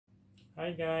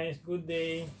Hi guys, good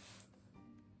day.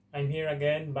 I'm here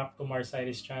again, back to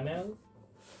Marcellus channel.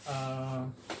 Uh,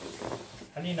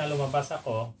 Kanina lumabas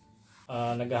ako,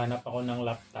 naghahanap ako ng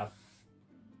laptop,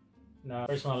 na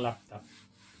personal laptop.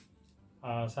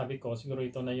 Sabi ko, siguro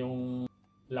ito na yung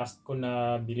last ko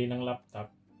na bili ng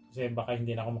laptop. Kasi baka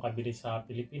hindi na ako makabili sa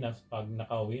Pilipinas pag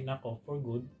nakauwi na ako for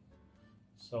good.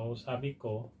 So sabi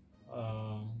ko,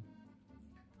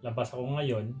 labas ako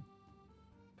ngayon.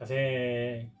 Kasi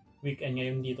weekend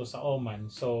ngayon dito sa Oman.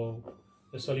 So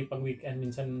usually pag weekend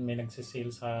minsan may nagsisale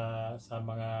sa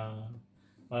mga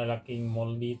malalaking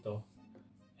mall dito.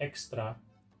 Extra,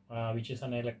 which is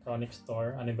an electronic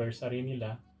store, anniversary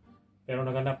nila. Pero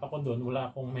naganap ako doon, wala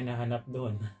akong may nahanap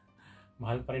doon.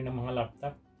 Mahal pa rin ng mga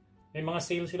laptop. May mga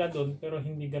sale sila doon pero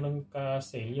hindi ganun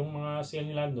ka-sale. Yung mga sale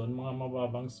nila doon, mga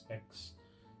mababang specs.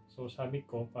 So sabi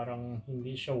ko parang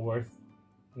hindi siya worth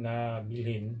na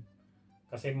bilhin.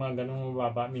 Kasi mga ganung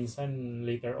mababa, minsan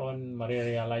later on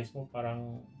marirealize mo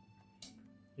parang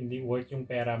hindi worth yung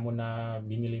pera mo na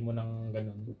binili mo ng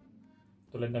ganun.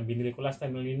 Tulad ng binili ko last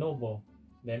time ng Lenovo.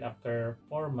 Then after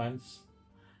 4 months,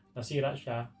 nasira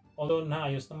siya. Although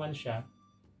naayos naman siya,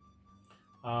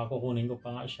 kukunin ko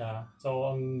pa nga siya.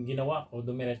 So ang ginawa ko,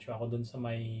 dumiretso ako dun sa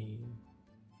may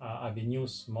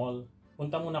Avenues Mall.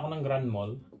 Punta muna ako ng Grand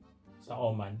Mall sa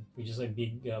Oman, which is a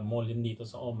big mall yun dito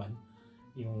sa Oman.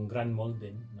 Yung Grand Mall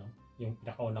din, no? Yung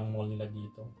pinakaunang mall nila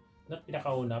dito. Not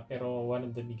pinakauna, pero one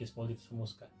of the biggest mall dito sa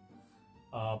Muscat.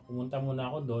 Pumunta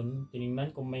muna ako doon,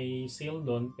 tiningnan kung may sale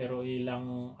doon, pero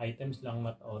ilang items lang,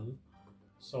 not all.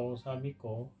 So sabi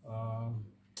ko,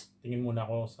 tingin muna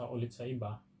ako ulit sa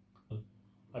iba.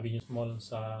 Avenues Mall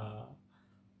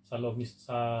sa loob,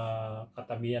 sa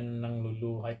katabihan ng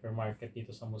Lulu Hypermarket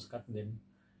dito sa Muscat din.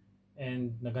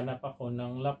 And naghanap ako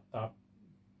ng laptop.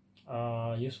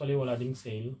 Usually wala ding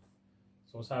sale.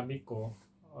 So sabi ko,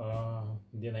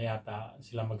 hindi na yata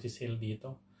sila magsisale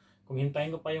dito. Kung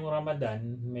hintayin ko pa yung Ramadan,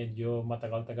 medyo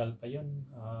matagal-tagal pa yun.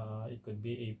 It could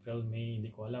be April, May,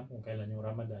 hindi ko alam kung kailan yung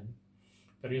Ramadan.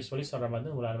 Pero usually sa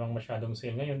Ramadan, wala namang masyadong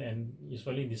sale ngayon. And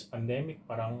usually this pandemic,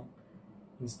 parang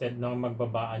instead na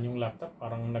magbabaan yung laptop,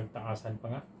 parang nagtaasan pa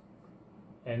nga.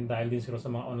 And dahil din sila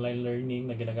sa mga online learning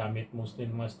na ginagamit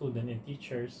mostly ng mga student and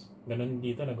teachers, ganun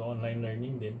dito, nag-online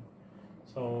learning din.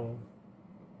 So,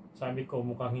 sabi ko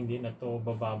mukhang hindi na to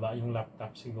bababa yung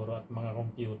laptop siguro at mga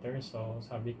computer. So,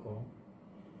 sabi ko,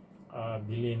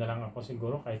 bili na lang ako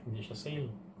siguro kahit hindi siya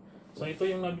sale. So, ito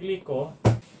yung nabili ko.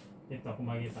 Ito, kung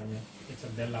makikita nyo. It's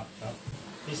a Dell laptop.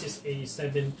 This is a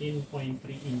 17.3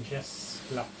 inches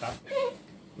laptop.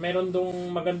 Meron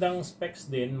dong magandang specs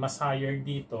din, mas higher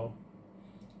dito.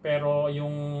 Pero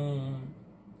yung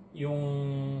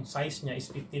size niya is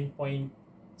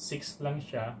 15.6 lang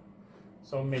siya.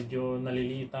 So medyo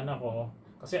naliliitan ako.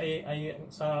 Kasi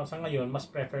sa ngayon, mas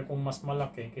prefer kung mas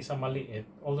malaki kaysa maliit.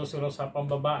 Although sa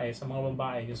pambabae, sa mga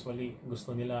babae, usually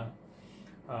gusto nila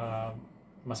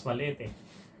mas maliit eh.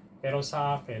 Pero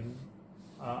sa akin,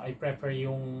 I prefer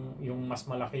yung mas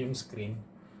malaki yung screen.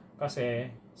 Kasi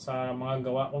sa mga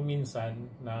gawa ko minsan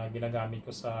na ginagamit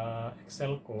ko sa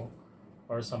Excel ko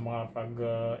or sa mga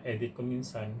pag-edit ko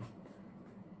minsan,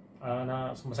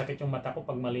 na masakit yung mata ko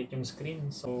pag maliit yung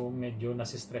screen. So medyo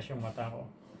nasistress yung mata ko.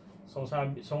 So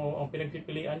ang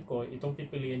pinagpipilian ko, itong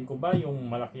pipiliin ko ba yung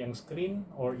malaki ang screen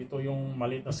or ito yung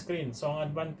maliit na screen. So ang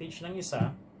advantage ng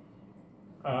isa,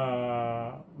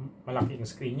 malaki ang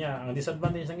screen niya. Ang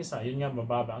disadvantage ng isa, yun nga,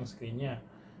 mababa ang screen niya.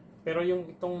 Pero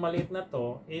yung itong maliit na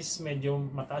to is medyo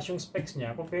mataas yung specs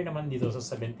niya compare naman dito sa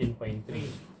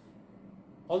 17.3.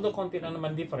 Although konti lang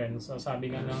naman difference, sabi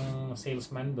nga ng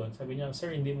salesman doon, sabi niya,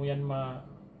 sir, hindi mo yan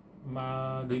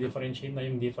ma-differentiate na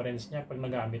yung difference niya pag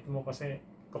nagamit mo kasi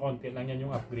konti lang yan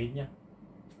yung upgrade niya.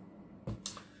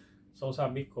 So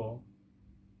sabi ko,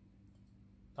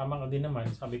 tama ka din naman,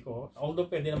 sabi ko,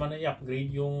 although pwede naman na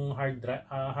i-upgrade yung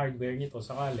hardware nito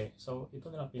sakali. So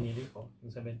ito na lang pinili ko,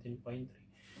 yung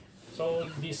 17.3. So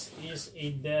this is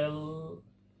a Dell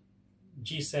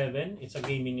G7, it's a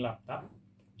gaming laptop,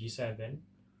 G7.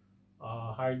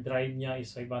 Hard drive niya is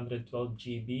 512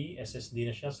 GB, SSD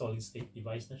na siya, solid state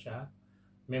device na siya.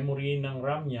 Memory ng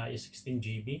RAM niya is 16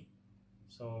 GB.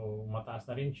 So mataas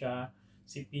na rin siya.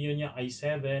 CPU niya i7.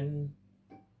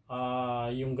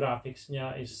 Yung graphics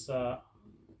niya is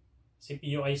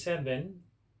CPU i7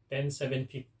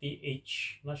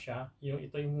 10750H na siya.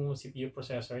 Ito yung CPU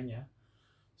processor niya.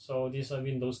 So this is a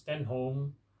Windows 10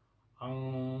 Home. Ang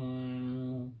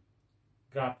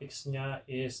graphics niya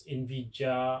is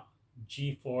NVIDIA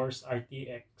GeForce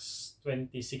RTX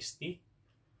 2060,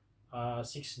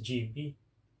 6GB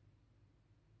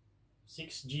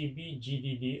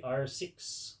GDDR6.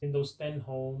 Windows 10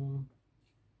 Home,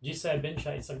 G7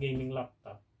 siya, it's a gaming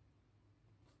laptop.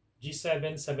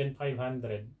 G7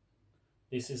 7500.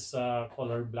 This is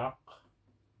color black.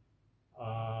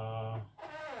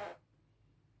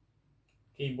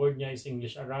 Keyboard niya is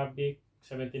English Arabic,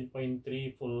 17.3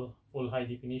 full high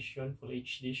definition, full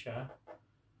HD siya.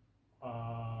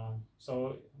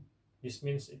 So this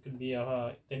means it could be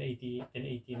a 1080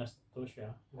 na to siya,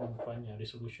 yung niya,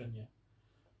 resolution niya.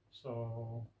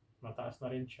 So mataas na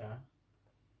rin siya.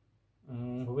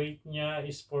 Weight niya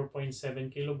is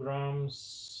 4.7 kilograms.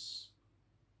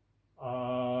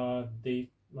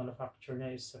 Date manufacture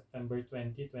niya is September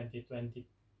 20, 2020.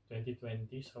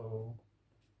 So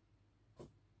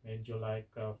medyo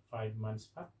like 5 months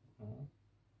pa.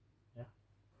 Yeah.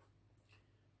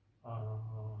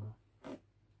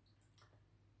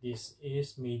 This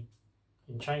is made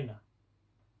in China.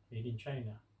 Made in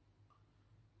China.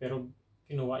 Pero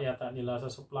kinuha yata nila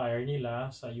sa supplier nila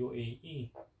sa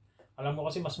UAE. Alam mo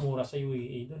kasi mas mura sa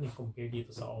UAE doon compare dito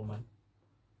sa Oman.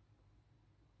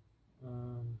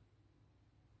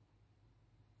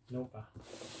 No pa.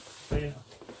 So yun.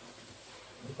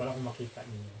 Hindi ko lang kung makita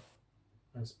ninyo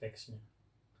ang specs niya.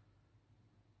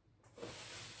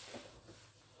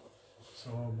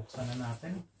 So buksan na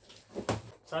natin.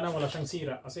 Sana wala siyang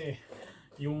sira kasi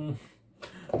yung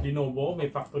Lenovo may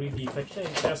factory defect siya.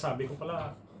 Kaya sabi ko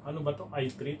pala, ano ba to?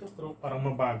 i3 to? Pero parang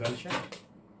mabagal siya.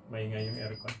 Maingay yung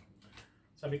aircon.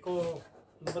 Sabi ko,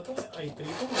 ano ba to? i3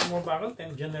 to? Mabagal,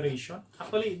 10th generation.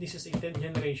 Actually, this is a 10th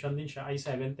generation din siya.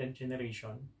 i7 10th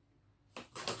generation.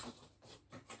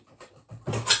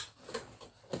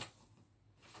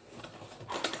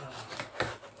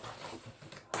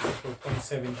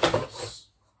 $4.7 kilos.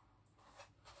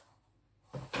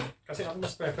 Kasi ako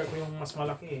mas prefer ko yung mas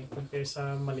malaki compare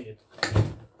sa maliit.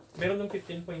 Meron ng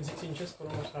 15.6 inches pero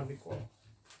sabi ko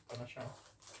para siya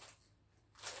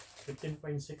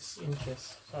 15.6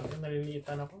 inches. Sabi ko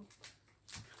naliliitan ako.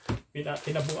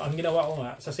 Ang ginawa ko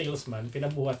nga sa salesman,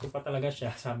 pinabuhat ko pa talaga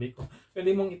siya. Sabi ko,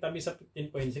 pwede mong itabi sa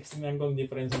 15.6, tingnan ko ang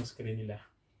difference ng screen nila.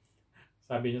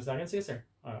 Sabi niya sa akin, sige sir,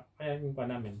 kaya yung pa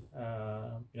namin,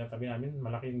 pinatabi namin,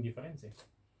 malaki yung difference eh.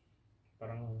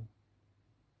 Parang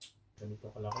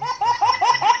ganito kalaki.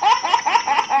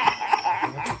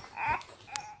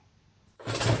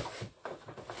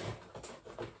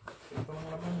 Ito ang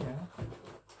laman niya.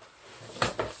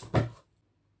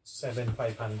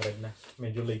 7500 na.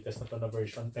 Medyo latest na to na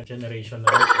version. 10th generation na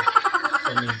rin.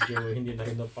 So medyo hindi na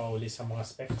rin doon pauli sa mga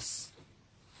specs.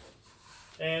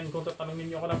 And kung tatanungin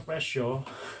niyo ako ng presyo,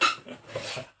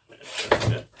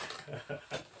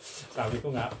 sabi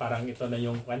ko nga, parang ito na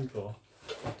yung kwan ko.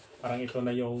 Parang ito na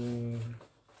yung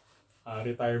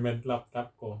retirement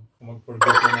laptop ko. Kung mag-forget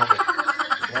na ako.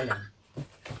 Wala.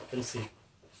 We'll see.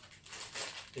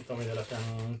 Ito may dala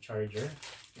siyang charger.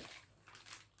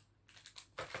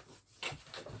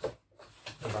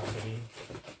 Battery.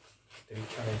 Battery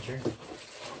charger.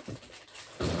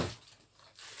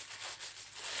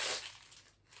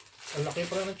 Ang laki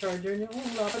pa ng charger niya. Oh,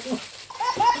 lakad mo.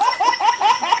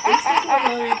 Gusto ko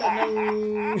makita ng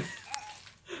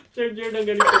charger na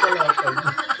ganito kalakad.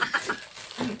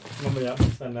 Mamaya,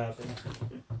 buksan natin.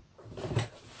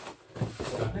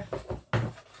 Wala na.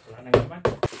 Wala na naman.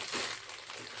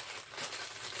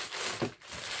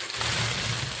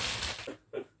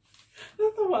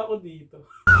 Natawa ako dito.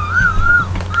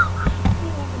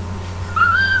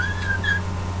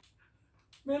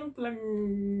 Meron palang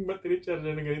battery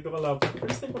charger na ganito kalapad.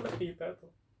 First time ko nakita ito.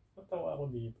 Natawa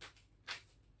ako dito.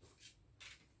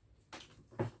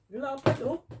 Lapad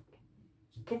oh.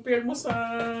 Compare mo sa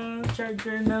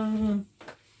charger ng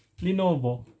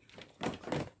Lenovo.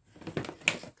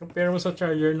 Compare mo sa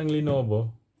charger ng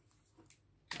Lenovo.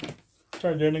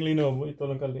 Charger ng Lenovo, ito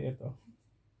lang kaliit oh.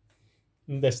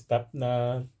 Yung desktop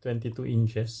na 22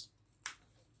 inches.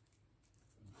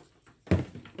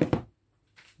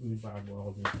 Hindi bago ako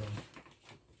dito.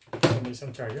 So, may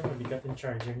isang charger, mabigat yung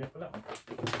charger niya pala.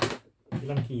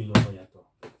 Ilang kilo kaya to?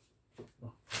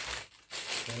 Oh.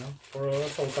 Ano? For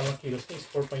total ng kilos is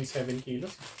 4.7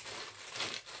 kilos.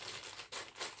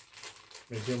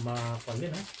 Medyo makapal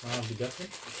din ha, mabigat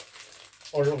din.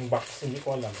 Or yung box, hindi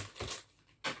ko alam.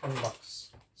 Ang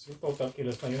box. So total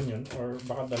kilos na yun or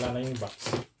baka dala na yung box.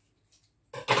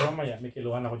 Pero mamaya, may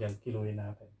kiluhan ako dyan, kiluhin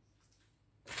natin.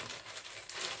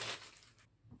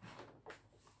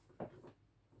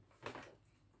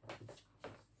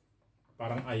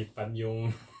 Parang iPad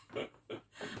yung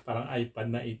parang iPad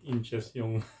na 8 inches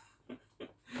yung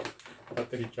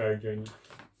battery charger niya.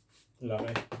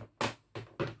 Laki.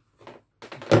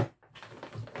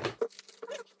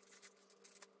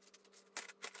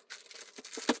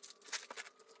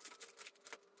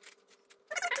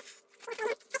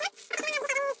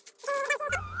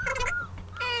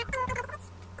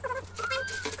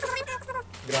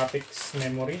 graphics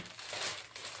memory.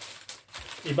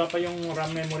 Iba pa yung RAM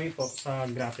memory po sa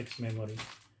graphics memory.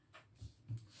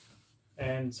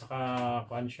 And saka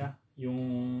kuan siya,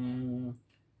 yung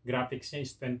graphics niya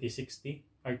is 2060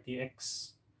 RTX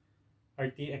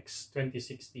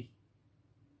 2060.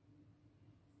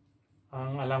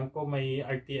 Ang alam ko may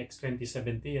RTX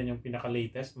 2070, yan yung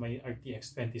pinaka-latest. May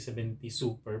RTX 2070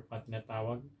 Super pa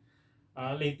tinatawag.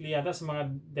 Lately yata sa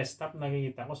mga desktop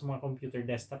nakikita ko, sa mga computer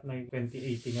desktop,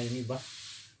 2080 nga yung iba.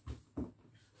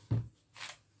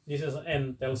 This is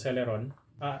Intel Celeron.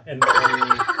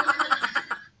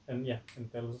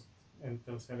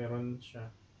 Intel Celeron siya.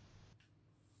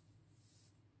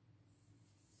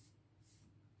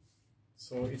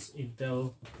 So it's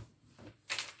Intel.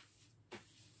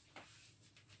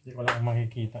 Hindi ko lang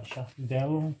makikita siya.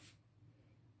 Dell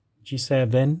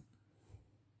G7.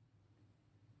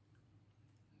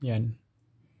 Yan.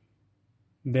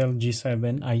 Dell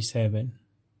G7 i7.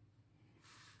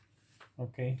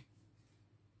 Okay.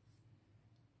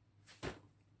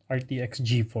 RTX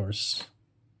GeForce.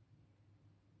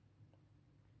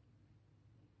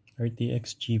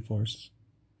 RTX GeForce.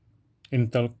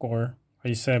 Intel Core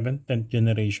i7 10th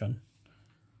generation.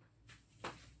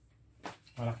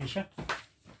 Malaki siya.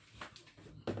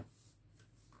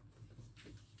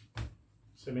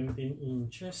 17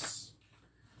 inches.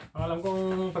 Ang alam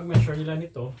kong pag-measure nila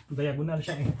nito, diagonal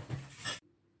siya eh.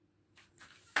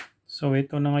 So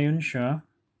ito na ngayon siya.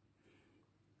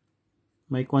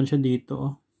 May kwan siya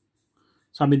dito.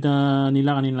 Sabi na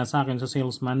nila kanina sa akin sa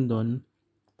salesman doon,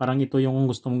 parang ito yung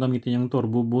gusto mong gamitin yung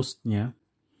turbo boost niya.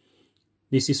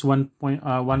 This is 144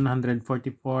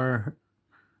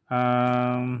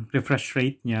 refresh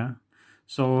rate niya.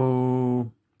 So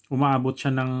umaabot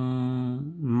siya ng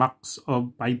max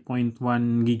of 5.1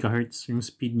 GHz yung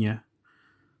speed niya.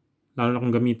 Lalo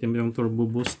kung gamitin mo yung turbo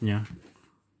boost niya.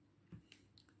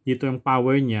 Dito yung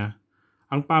power niya.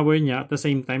 Ang power niya at the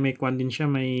same time may kwan din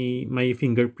siya, may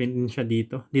fingerprint din siya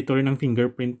dito. Dito rin ang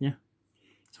fingerprint niya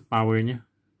sa power niya.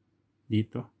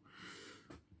 Dito.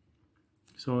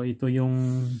 So ito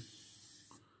yung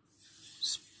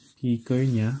speaker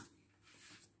niya.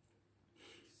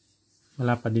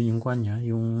 Wala pa din yung kwan niya,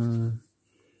 yung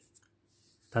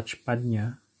touchpad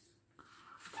niya.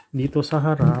 Dito sa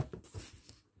harap,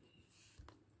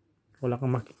 wala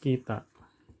kang makikita.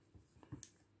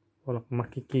 Wala kang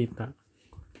makikita.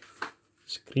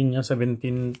 Screen niya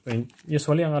 17 point.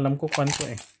 Usually ang alam ko kwan to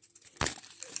eh.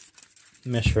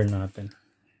 Measure natin.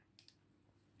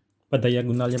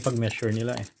 Pa-diagonal yung pag-measure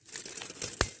nila eh.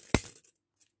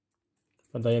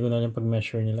 Pa-diagonal yung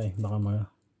pag-measure nila eh. Baka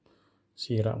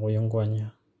sira ko yung kwan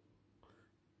niya.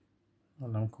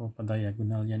 Alam ko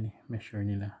pa-diagonal yan eh. Measure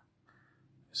nila.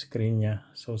 Screen niya.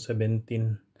 So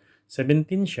 17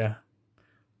 siya.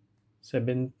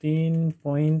 17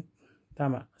 point.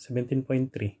 Tama.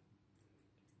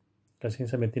 17.3. Kasi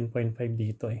 17.5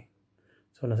 dito eh.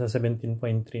 So nasa 17.3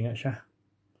 nga siya.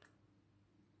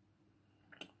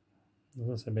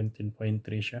 Nasa 17.3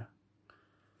 siya.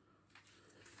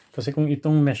 Kasi kung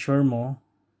itong measure mo,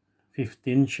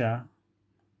 15 siya.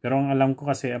 Pero ang alam ko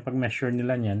kasi, pag measure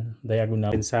nila niyan,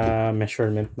 diagonal sa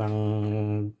measurement ng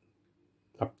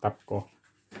laptop ko.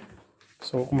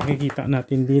 So kung makikita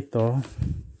natin dito,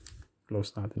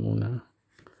 close natin muna.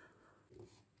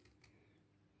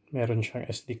 Meron siyang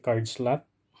SD card slot.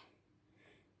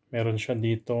 Meron siya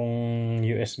ditong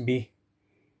USB.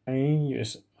 Ay,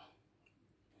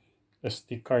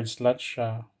 SD card slot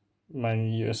siya.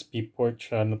 May USB port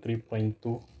siya na 3.2.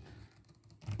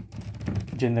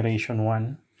 Generation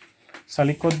 1. Sa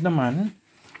likod naman,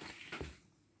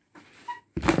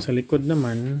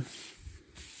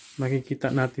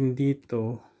 makikita natin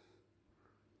dito,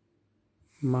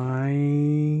 may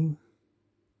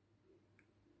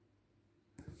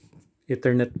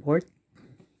Ethernet port.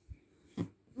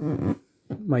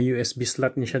 May USB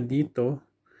slot niya siya dito.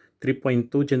 3.2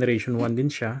 generation 1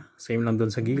 din siya. Same lang doon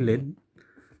sa gilid.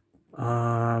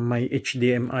 May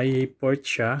HDMI port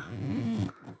siya.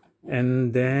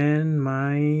 And then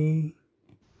may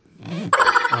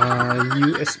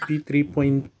USB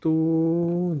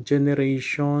 3.2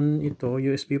 generation. Ito,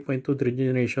 USB 3.2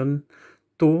 generation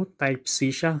 2. Type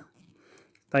C siya.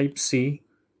 Type C.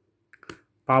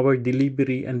 Power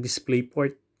delivery and display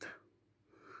port.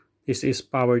 This is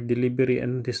power delivery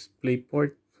and display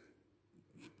port.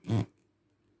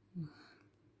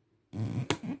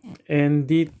 And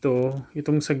dito,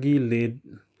 itong sa gilid,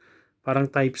 parang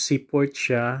type C port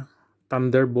siya,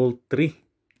 Thunderbolt 3.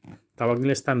 Tawag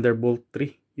nila Thunderbolt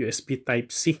 3, USB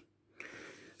type C.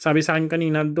 Sabi sa akin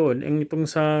kanina doon, itong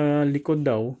sa likod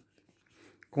daw,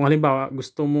 kung halimbawa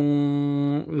gusto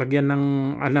mong lagyan ng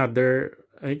another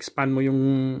expand mo yung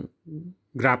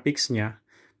graphics niya,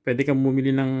 pwede kang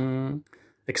bumili ng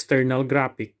external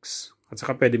graphics. At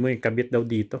saka pwede mo ikabit daw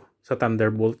dito sa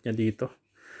Thunderbolt niya dito.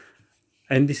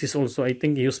 And this is also, I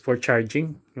think, used for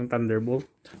charging, yung Thunderbolt.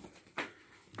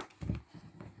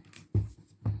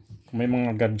 Kung may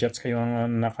mga gadgets kayo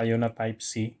na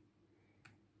Type-C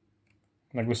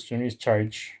na gusto nyo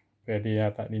i-charge, pwede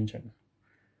yata din dyan.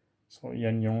 So,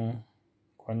 yan yung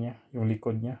niya, yung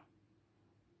likod niya.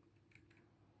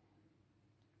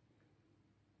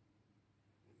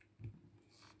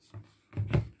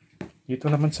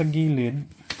 Dito naman sa gilid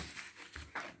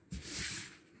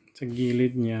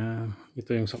niya,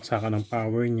 ito yung saksakan ng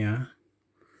power niya.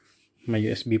 May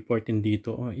USB port din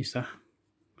dito, isa.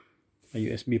 May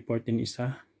USB port din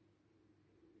isa.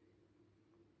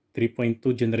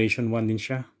 3.2 generation 1 din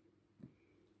siya.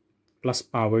 Plus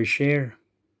power share.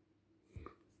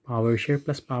 Power share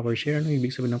plus power share. Ano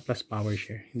ibig sabihin ng plus power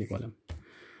share? Hindi ko alam.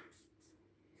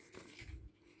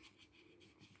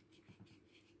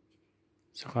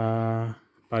 Saka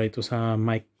para ito sa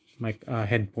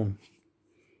headphone.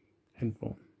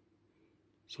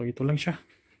 So ito lang siya.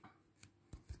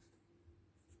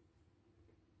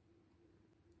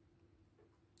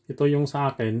 Ito yung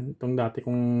sa akin, itong dati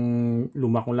kong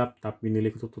luma kong laptop,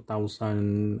 binili ko ito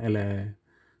 2011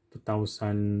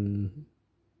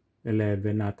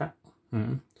 ata.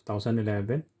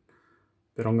 2011.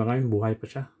 Pero hanggang ngayon buhay pa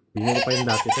siya. Binili ko pa yung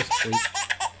dati ito sa Kuwait.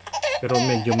 Pero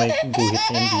medyo may guhit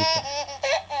na yan dito.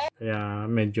 Kaya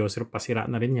medyo pasira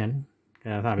na rin yan.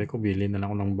 Kaya sabi ko, bili na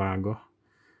lang ako ng bago.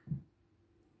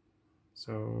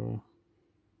 So,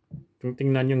 kung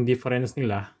tingnan yung difference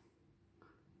nila,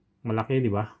 malaki,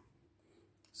 di ba?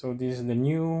 So, this is the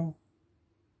new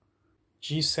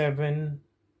G7,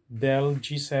 Dell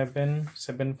G7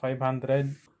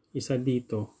 7500. Isa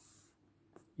dito.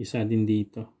 Isa din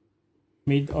dito.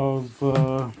 Made of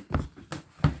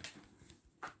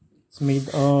it's made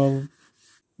of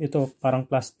ito parang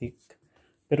plastic.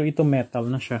 Pero ito metal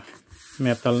na siya.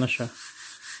 Metal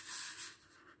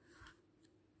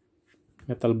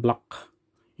block.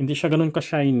 Hindi siya ganun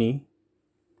ka-shiny.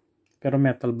 Pero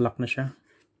metal block na siya.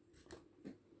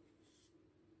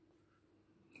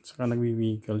 Saka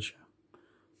nagwi-wiggle siya.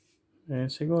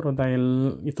 Siguro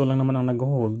dahil ito lang naman ang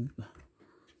nag-hold.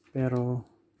 Pero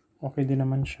okay din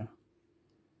naman siya.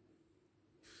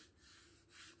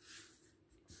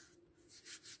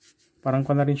 Parang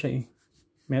na rin siya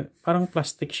parang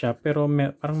plastic siya pero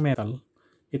parang metal.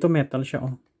 Ito metal siya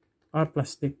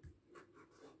plastic.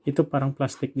 Ito parang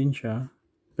plastic din siya.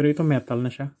 Pero ito metal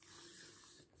na siya.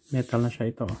 Metal na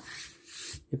siya ito.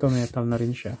 Ito metal na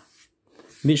rin siya.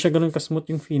 Hindi siya ganun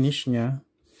ka-smooth yung finish niya.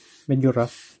 Medyo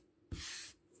rough.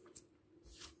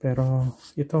 Pero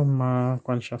ito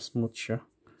siya, smooth siya.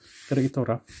 Pero ito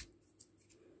rough.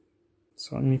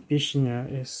 So ang nipis niya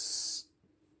is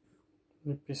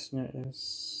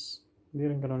hindi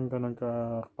rin ganun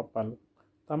kakapal.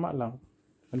 Tama lang.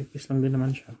 Manipis lang din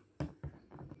naman siya.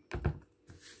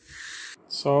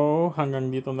 So, hanggang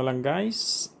dito na lang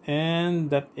guys. And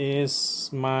that is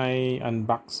my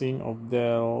unboxing of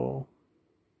Dell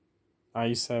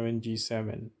i7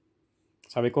 G7.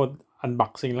 Sabi ko,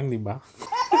 unboxing lang, di ba?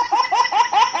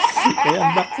 Kaya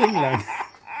unboxing lang.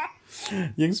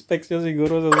 Yung specs niya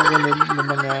siguro sa susunod na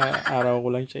mga araw ko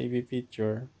lang siya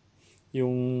i-feature.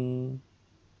 Yung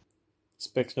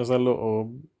specs niya sa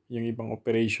loob, yung ibang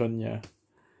operation niya.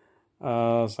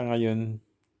 Sa ngayon,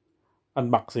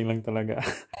 unboxing lang talaga.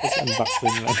 Kasi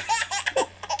unboxing lang.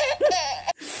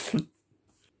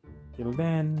 Till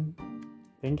then,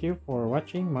 thank you for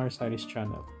watching Marcellus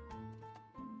channel.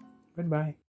 Goodbye.